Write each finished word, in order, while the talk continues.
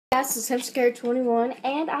guys, it's Hamster21,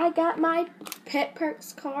 and I got my Pet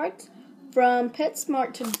Perks card from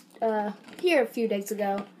PetSmart here a few days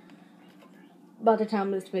ago. By the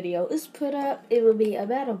time this video is put up, it will be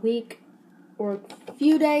about a week or a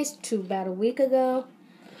few days to about a week ago.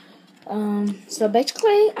 So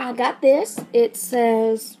basically, I got this. It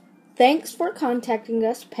says, "Thanks for contacting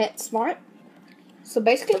us, PetSmart." So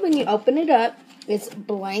basically, when you open it up, it's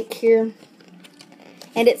blank here.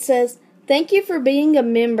 And it says, "Thank you for being a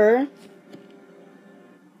member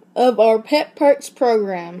of our Pet Perks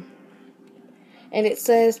program." And it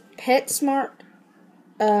says PetSmart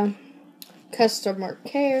customer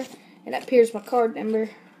care. And up here's my card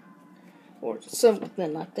number. Or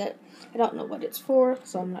something like that. I don't know what it's for,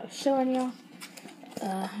 so I'm not showing y'all.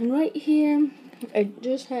 And right here, it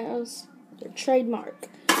just has their trademark.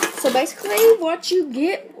 So basically, what you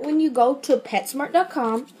get when you go to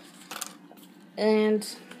PetSmart.com,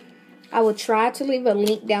 and I will try to leave a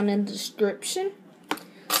link down in the description.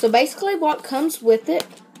 So basically, what comes with it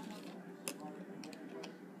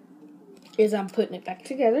is I'm putting it back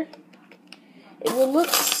together. It will look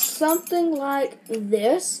something like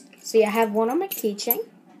this. See, I have one on my keychain.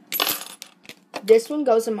 This one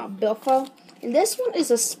goes in my billfold. And this one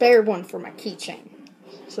is a spare one for my keychain.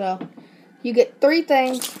 So, you get 3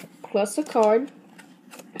 things plus a card.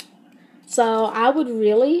 So, I would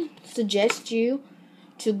really suggest you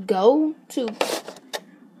to go to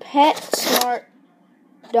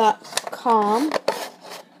PetSmart.com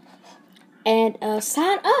and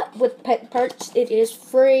sign up with Pet Perks. It is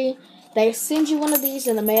free. They send you one of these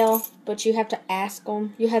in the mail, but you have to ask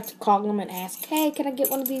them. You have to call them and ask, "Hey, can I get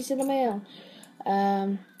one of these in the mail?"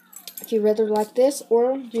 If you rather like this,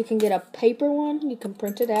 or you can get a paper one. You can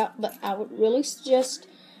print it out, but I would really suggest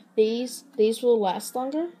these. These will last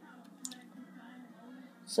longer.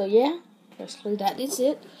 So yeah, basically that is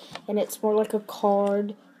it, and it's more like a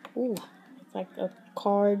card. Ooh, like a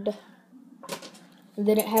card. And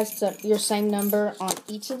then it has your same number on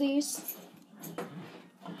each of these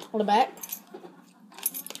on the back.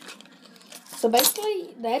 So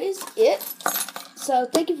basically, that is it. So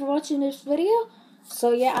thank you for watching this video.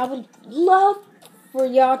 So yeah, I would love for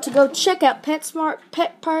y'all to go check out PetSmart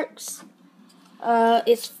Pet Perks.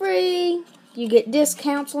 It's free. You get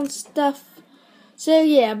discounts on stuff. So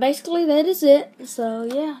yeah, basically that is it. So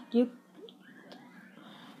yeah,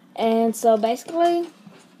 so basically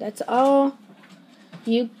that's all.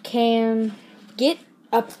 You can get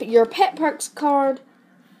your Pet Perks card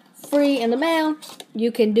free in the mail.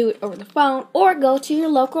 You can do it over the phone or go to your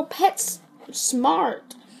local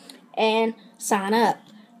PetSmart and sign up.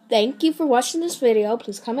 Thank you for watching this video.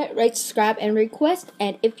 Please comment, rate, subscribe, and request.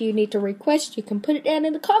 And if you need to request, you can put it down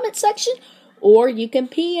in the comment section, or you can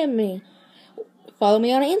PM me. Follow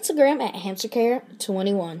me on Instagram at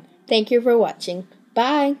HamsterCare21. Thank you for watching.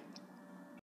 Bye.